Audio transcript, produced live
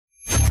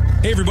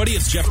Hey everybody,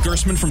 it's Jeff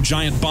Gersman from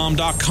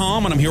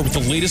GiantBomb.com, and I'm here with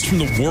the latest from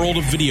the world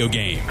of video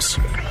games.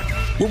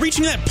 We're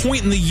reaching that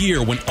point in the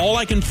year when all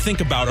I can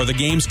think about are the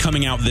games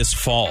coming out this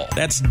fall.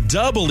 That's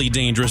doubly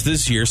dangerous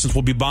this year since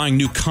we'll be buying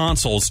new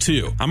consoles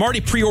too. I'm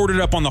already pre-ordered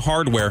up on the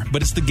hardware,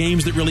 but it's the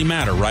games that really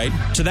matter, right?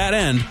 To that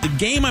end, the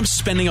game I'm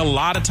spending a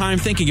lot of time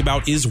thinking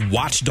about is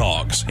Watch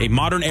Dogs, a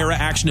modern-era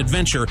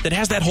action-adventure that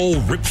has that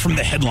whole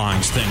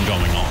rip-from-the-headlines thing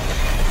going on.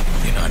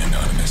 You're not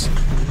anonymous.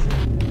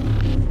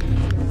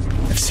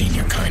 I've seen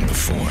your kind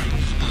before.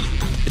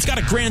 It's got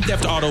a Grand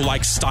Theft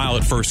Auto-like style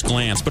at first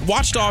glance, but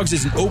Watch Dogs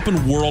is an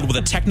open world with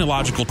a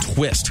technological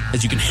twist,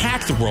 as you can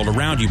hack the world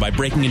around you by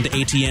breaking into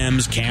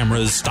ATMs,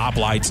 cameras,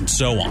 stoplights, and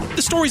so on.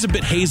 The story's a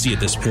bit hazy at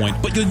this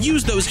point, but you'll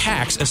use those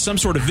hacks as some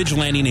sort of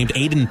vigilante named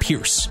Aiden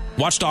Pierce.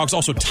 Watch Dogs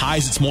also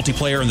ties its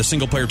multiplayer and the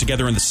single player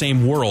together in the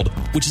same world,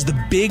 which is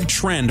the big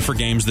trend for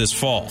games this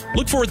fall.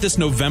 Look for it this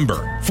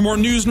November. For more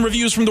news and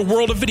reviews from the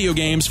world of video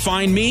games,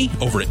 find me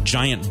over at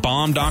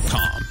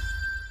GiantBomb.com.